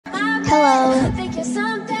Hello. Think you're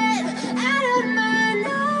something out of my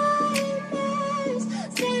nightmares.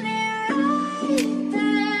 See me right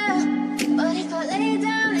there. But if I lay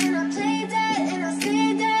down and I play dead and I stay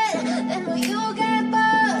dead, then will you get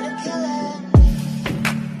bored of killing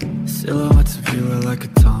me? Silhouettes of you are like a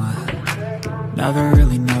taunt. Never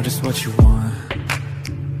really know just what you want.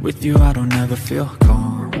 With you I don't ever feel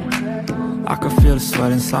calm. I can feel the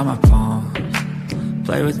sweat inside my palms.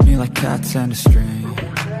 Play with me like cats and a string.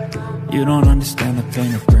 You don't understand the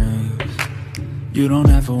pain it brings. You don't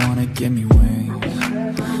ever wanna give me wings.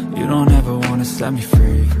 You don't ever wanna set me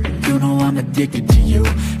free. You know I'm addicted to you,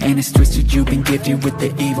 and it's twisted, you've been gifted with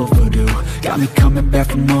the evil voodoo. Got me coming back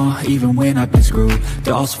for more, even when I've been screwed.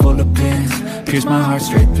 Dolls full of pins, pierce my heart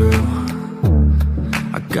straight through.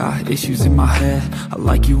 I got issues in my head, I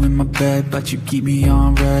like you in my bed, but you keep me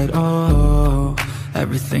on red. Oh,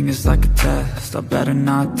 everything is like a test. I better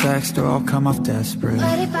not text or I'll come off desperate.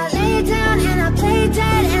 But if I lay down and I play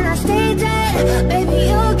dead and I stay dead, baby,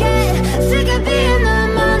 you'll get sick of being the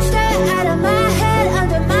monster out of my head,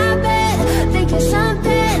 under my bed. Think you're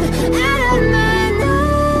something out of my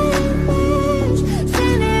nightmares.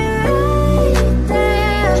 See me right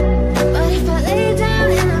there. But if I lay down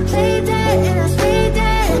and I play dead and I stay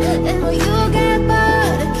dead, then will you get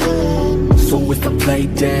bored of killing me? So if I play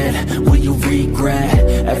dead, will you regret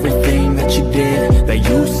everything that you did, that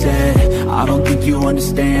you said? I don't think you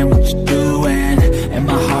understand what you're doing, and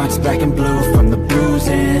my heart's black and blue from the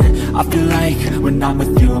bruising. I feel like when I'm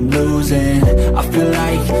with you I'm losing. I feel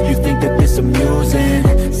like you think that this amusing,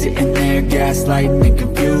 sitting there gaslighting and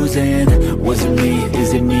confusing. Was it me?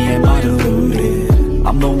 Is it me? Am I deluded?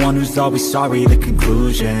 I'm the one who's always sorry, the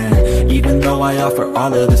conclusion. Even though I offer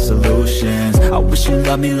all of the solutions, I wish you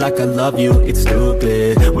loved me like I love you, it's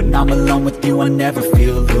stupid. When I'm alone with you I never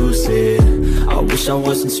feel lucid. I wish I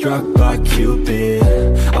wasn't struck by Cupid.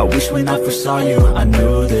 I wish when I first saw you I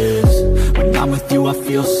knew this. When I'm with you I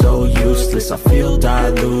feel so useless, I feel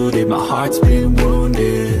diluted, my heart's been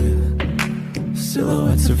wounded.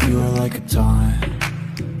 Silhouettes of you are like a taunt.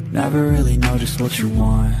 Never really know just what you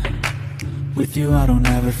want. With you I don't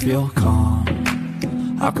ever feel calm.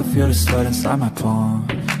 I can feel the sweat inside my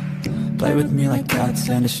palms. Play with me like cats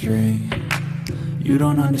and a string. You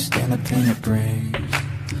don't understand the pain it brings.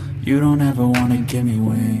 You don't ever wanna give me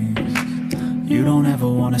wings. You don't ever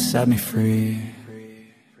wanna set me free.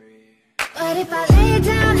 But if I lay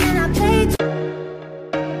down and I play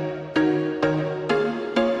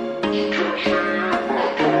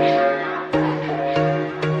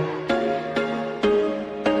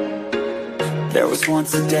There was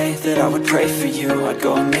once a day that I would pray for you. I'd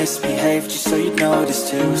go and misbehave just so you'd notice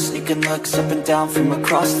too. Sneaking looks up and down from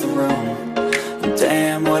across the room. And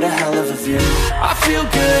damn, what a hell of a view. I feel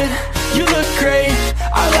good, you look great,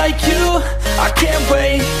 I like you, I can't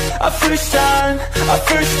wait. A first time, a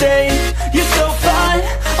first date, you're so fine,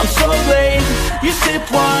 I'm so late. You sip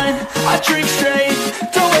wine, I drink straight.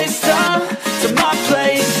 Don't waste time to my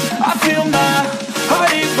place. I feel my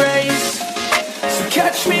heart erase. So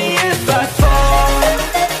catch me if I fall.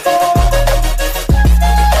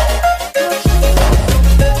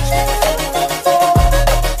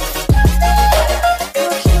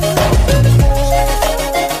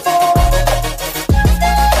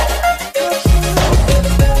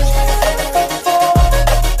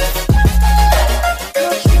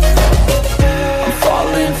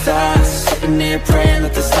 Praying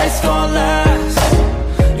that this night's gonna last.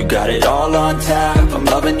 You got it all on tap, I'm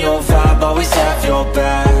loving your vibe, always have your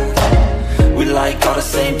back. We like all the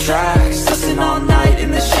same tracks, listen all night in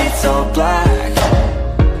the sheets all black.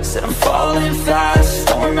 Said I'm falling fast,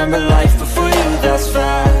 don't remember life before you, that's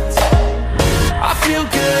fact. I feel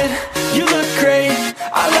good, you look great,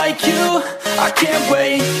 I like you, I can't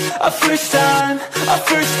wait. A first time, a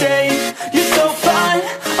first date, you're so fine,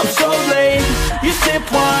 I'm so late. You sip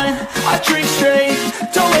wine, I drink straight.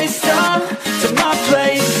 Don't waste time to my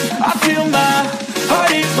place. I feel my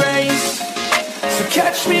heart erase. So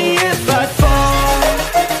catch me if I fall.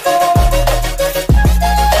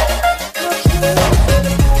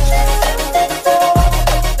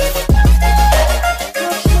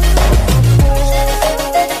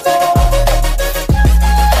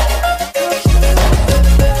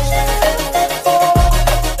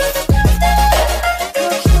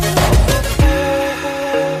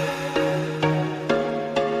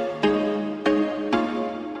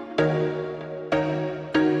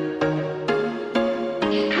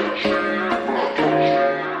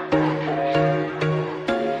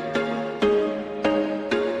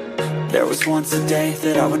 There was once a day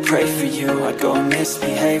that I would pray for you. I'd go and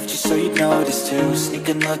misbehave just so you'd notice too.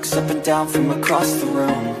 Sneaking looks up and down from across the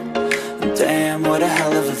room. And damn, what a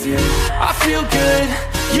hell of a view. I feel good,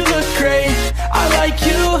 you look great, I like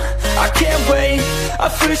you, I can't wait. A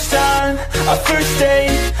first time, a first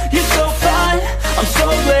date, you're so fine, I'm so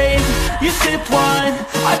late. You sip wine,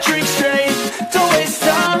 I drink straight, don't waste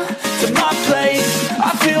time to my place.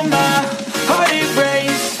 I feel my heart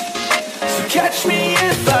erase, so catch me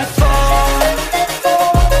if I fall.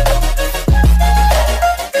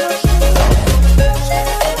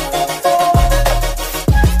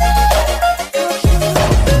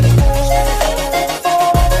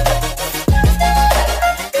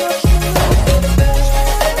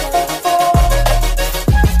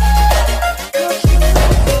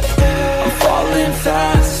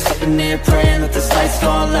 Praying that this night's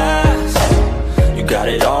gonna last. You got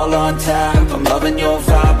it all on tap, I'm loving your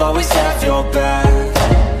vibe, always have your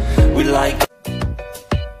back. We like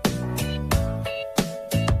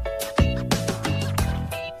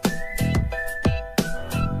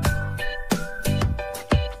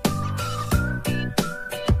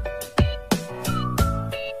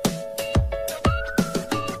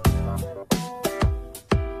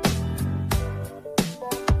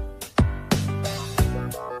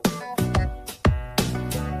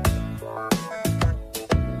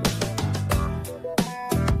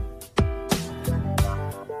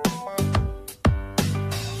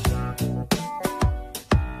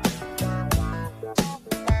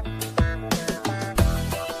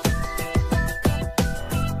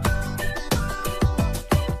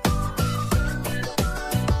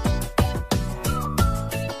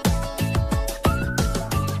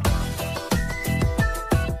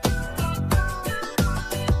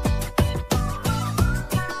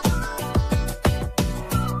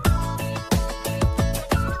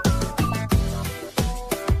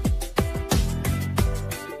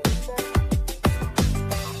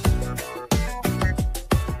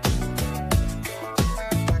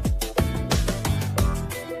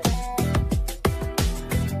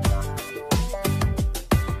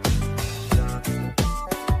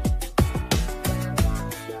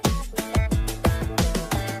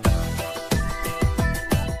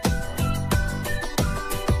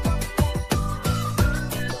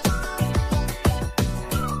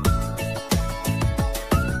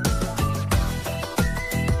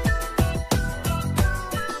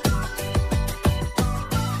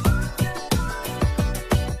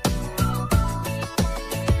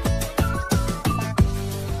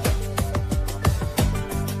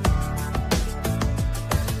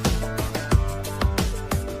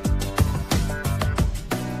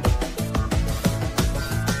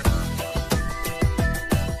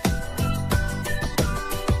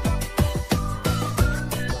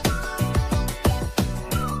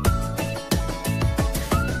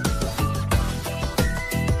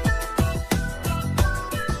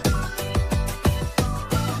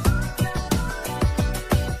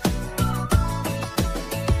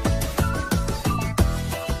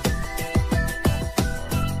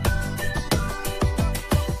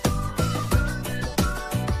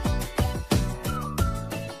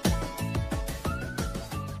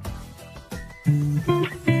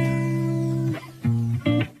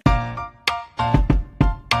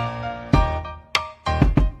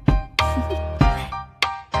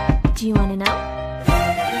Do you want to know?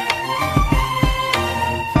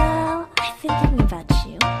 Well, I've been thinking about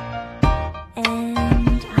you, and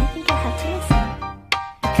I think you'll have to listen,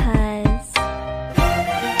 because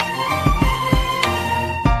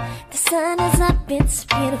the sun is up, it's a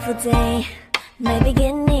beautiful day. My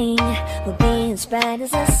beginning will be as bright as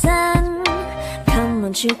the sun. Come,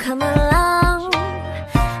 won't you come along?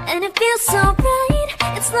 And it feels so bright,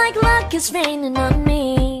 it's like luck is raining on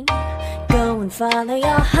me. Go and follow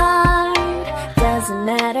your heart, doesn't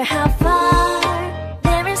matter how far.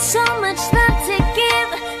 There is so much love to give,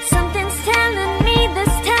 something's telling me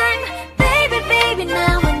this time. Baby, baby,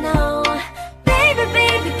 now I know. Baby,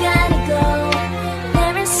 baby, gotta go.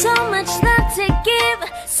 There is so much love to give,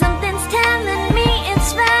 something's telling me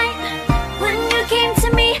it's right. When you came to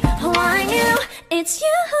me, oh I knew it's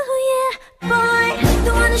you, yeah, boy.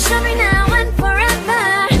 The one to show me now and forever.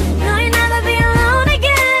 No, you'll never be alone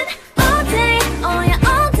again. All day, oh yeah,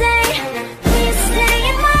 all day. Please stay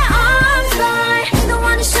in my arms, boy. The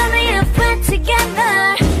one to show me if we're together.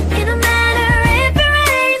 It don't matter if it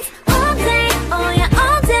rains. All day, oh yeah,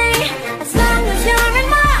 all day. As long as you're in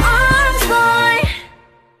my arms, boy.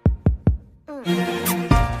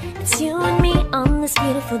 It's you and me on this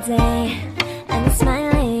beautiful day, and I'm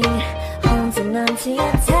smiling, holding on to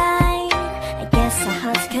your tail.